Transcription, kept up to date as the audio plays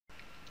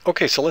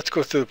Okay, so let's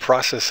go through the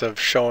process of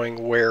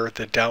showing where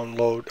the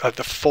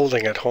the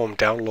folding at home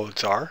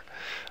downloads are.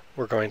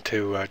 We're going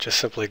to just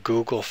simply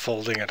Google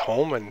folding at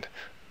home, and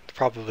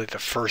probably the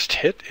first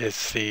hit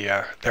is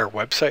their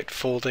website,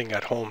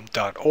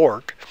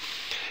 foldingathome.org.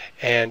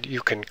 And you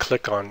can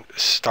click on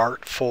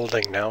Start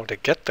Folding Now to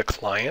get the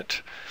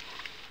client.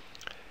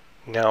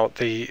 Now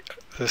the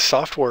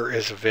software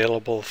is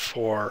available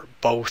for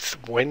both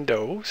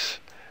Windows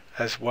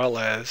as well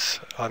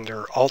as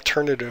under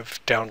alternative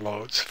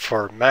downloads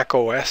for Mac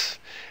OS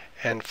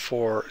and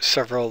for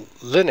several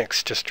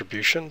Linux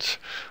distributions.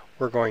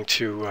 We're going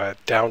to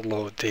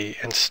download the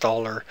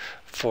installer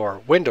for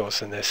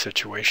Windows in this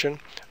situation.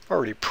 I've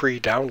already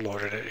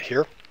pre-downloaded it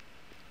here.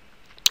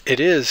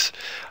 It is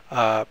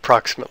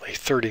approximately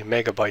 30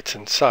 megabytes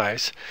in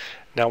size.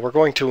 Now we're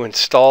going to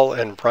install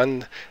and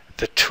run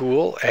the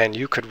tool, and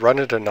you could run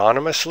it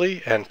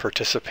anonymously and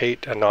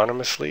participate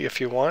anonymously if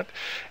you want.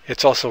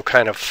 It's also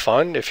kind of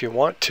fun if you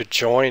want to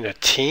join a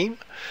team,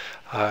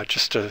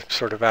 just to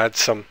sort of add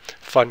some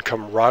fun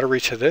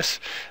camaraderie to this.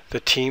 The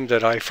team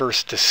that I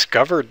first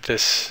discovered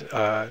this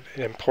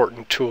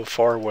important tool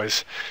for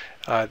was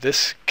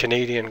this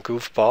Canadian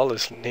goofball.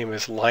 His name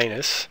is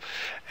Linus,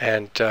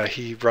 and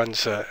he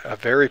runs a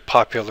very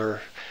popular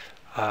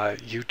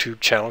YouTube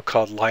channel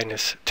called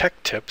Linus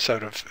Tech Tips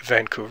out of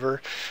Vancouver.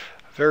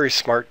 Very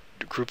smart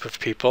group of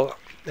people,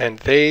 and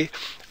they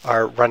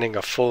are running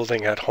a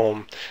folding at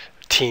home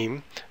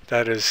team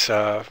that is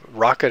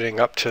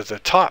rocketing up to the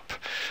top.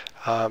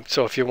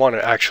 So if you want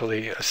to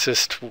actually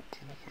assist,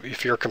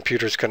 if your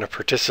computer is going to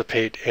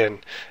participate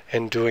in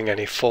doing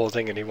any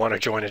folding and you want to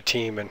join a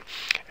team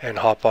and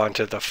hop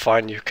onto the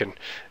fun, you can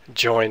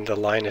join the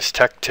Linus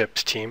Tech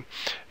Tips team.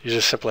 You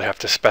just simply have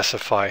to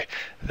specify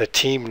the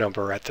team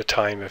number at the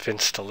time of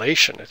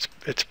installation.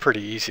 It's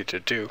pretty easy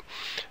to do.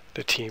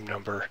 The team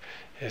number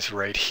is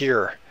right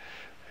here,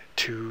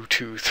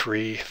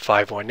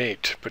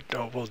 223518, but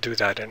we'll do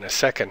that in a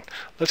second.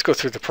 Let's go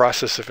through the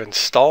process of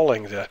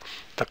installing the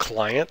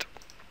client.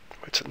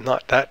 It's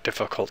not that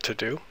difficult to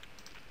do.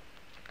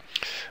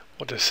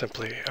 We'll just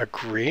simply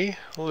agree.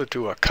 We'll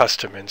do a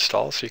custom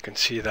install so you can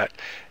see that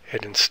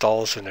it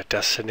installs in a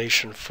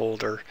destination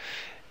folder,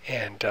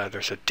 and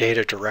there's a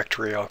data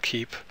directory I'll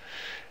keep.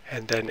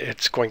 And then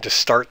it's going to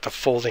start the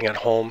folding at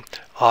home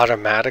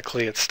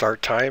automatically at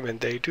start time, and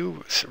they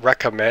do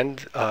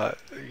recommend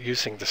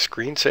using the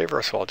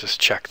screensaver, so I'll just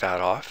check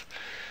that off.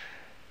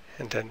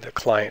 And then the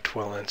client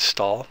will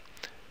install.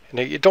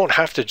 And you don't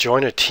have to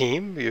join a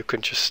team, you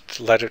can just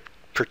let it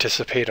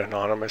participate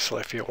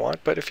anonymously if you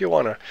want, but if you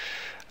want to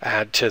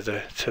add to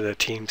the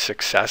team's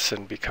success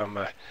and become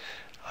a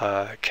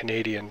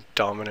Canadian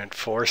dominant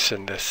force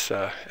in this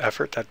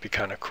effort, that'd be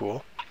kind of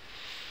cool.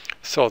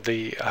 So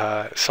the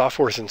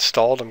software is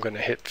installed. I'm going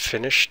to hit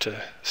finish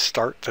to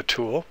start the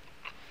tool.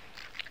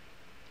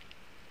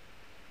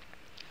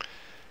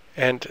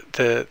 And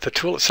the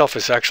tool itself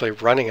is actually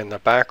running in the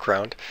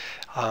background.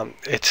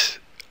 It's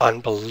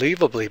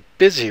unbelievably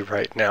busy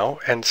right now,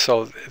 and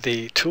so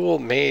the tool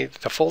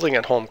the folding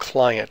at home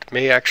client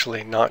may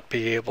actually not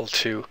be able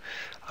to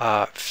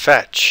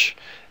fetch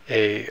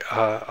a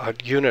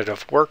unit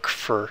of work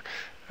for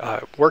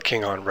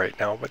working on right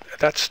now, but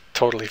that's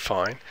totally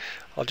fine.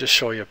 I'll just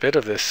show you a bit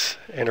of this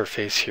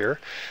interface here.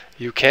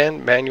 You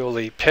can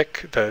manually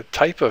pick the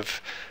type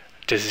of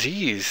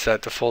disease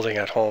that the folding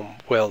at home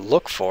will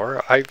look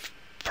for. I've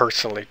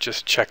personally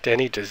just checked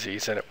any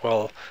disease and it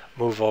will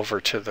move over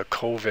to the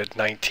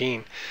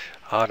COVID-19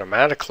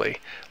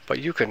 automatically, but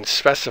you can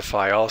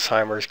specify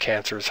Alzheimer's,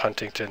 cancers,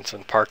 Huntington's,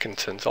 and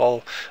Parkinson's,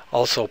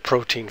 also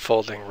protein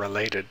folding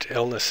related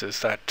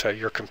illnesses that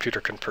your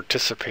computer can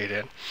participate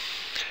in.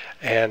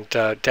 And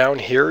down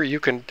here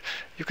you can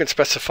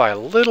specify a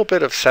little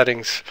bit of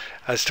settings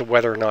as to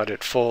whether or not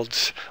it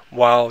folds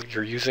while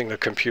you're using the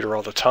computer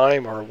all the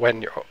time, or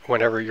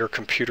whenever your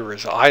computer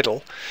is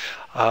idle.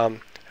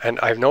 And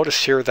I've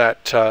noticed here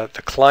that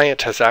the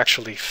client has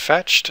actually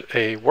fetched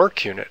a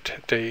work unit.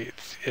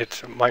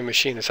 My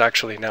machine is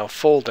actually now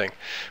folding,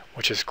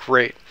 which is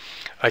great.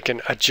 I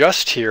can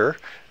adjust here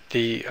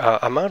the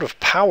amount of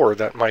power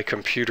that my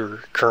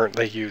computer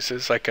currently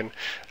uses. I can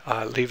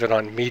leave it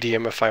on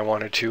medium if I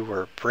wanted to,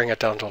 or bring it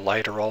down to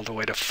light, or all the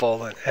way to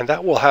full, and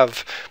that will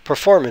have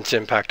performance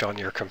impact on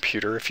your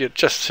computer. If you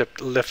just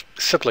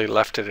simply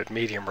left it at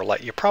medium or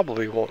light, you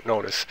probably won't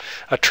notice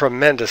a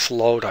tremendous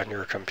load on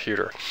your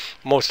computer.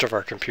 Most of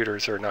our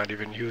computers are not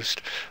even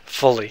used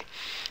fully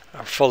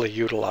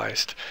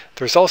utilized.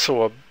 There's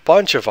also a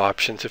bunch of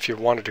options if you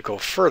wanted to go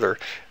further.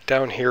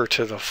 Down here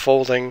to the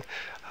folding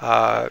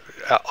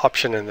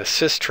option in the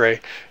sys tray,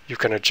 you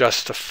can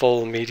adjust the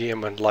full,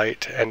 medium, and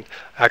light, and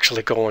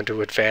actually go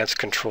into advanced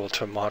control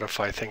to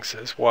modify things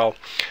as well.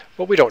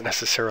 But we don't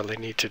necessarily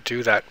need to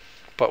do that.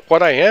 But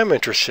what I am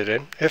interested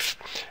in,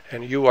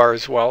 and you are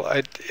as well,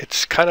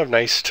 it's kind of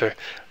nice to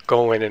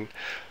go in and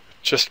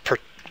just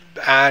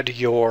add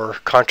your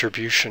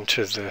contribution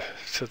to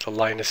the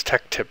Linus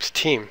Tech Tips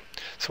team.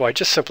 So I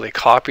just simply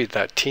copied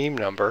that team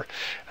number,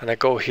 and I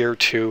go here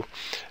to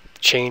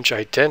change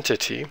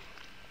identity.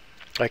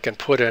 I can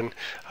put in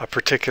a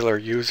particular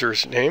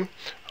user's name.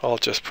 I'll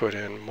just put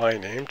in my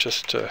name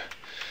just to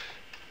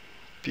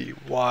be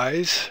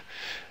wise.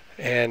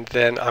 And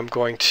then I'm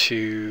going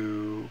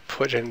to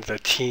put in the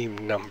team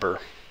number.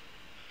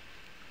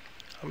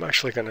 I'm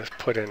actually going to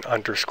put in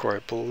underscore. I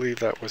believe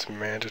that was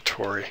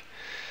mandatory.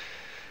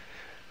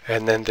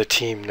 And then the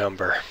team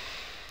number.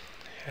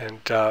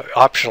 And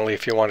optionally,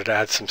 if you wanted to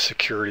add some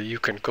security, you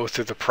can go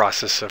through the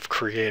process of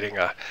creating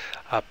a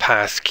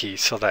pass key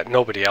so that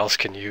nobody else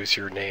can use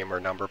your name or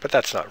number, but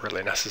that's not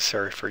really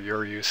necessary for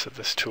your use of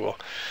this tool.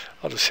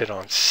 I'll just hit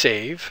on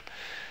save,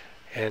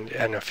 and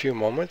in a few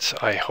moments,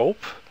 I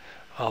hope,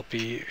 I'll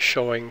be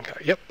showing,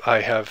 yep,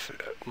 I have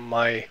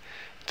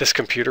this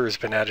computer has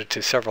been added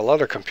to several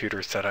other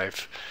computers that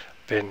I've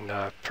been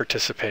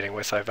participating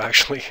with. I've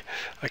actually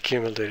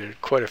accumulated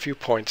quite a few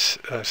points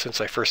since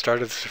I first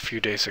started this a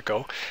few days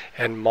ago,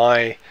 and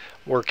my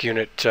work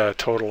unit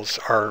totals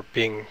are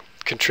being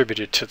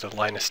contributed to the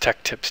Linus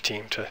Tech Tips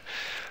team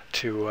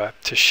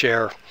to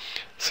share.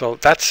 So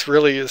that's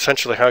really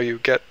essentially how you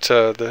get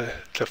the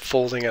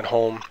folding at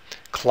home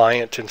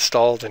client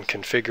installed and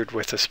configured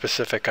with a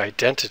specific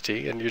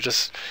identity, and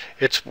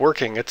it's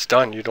working, it's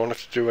done. You don't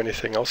have to do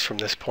anything else from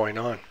this point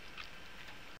on.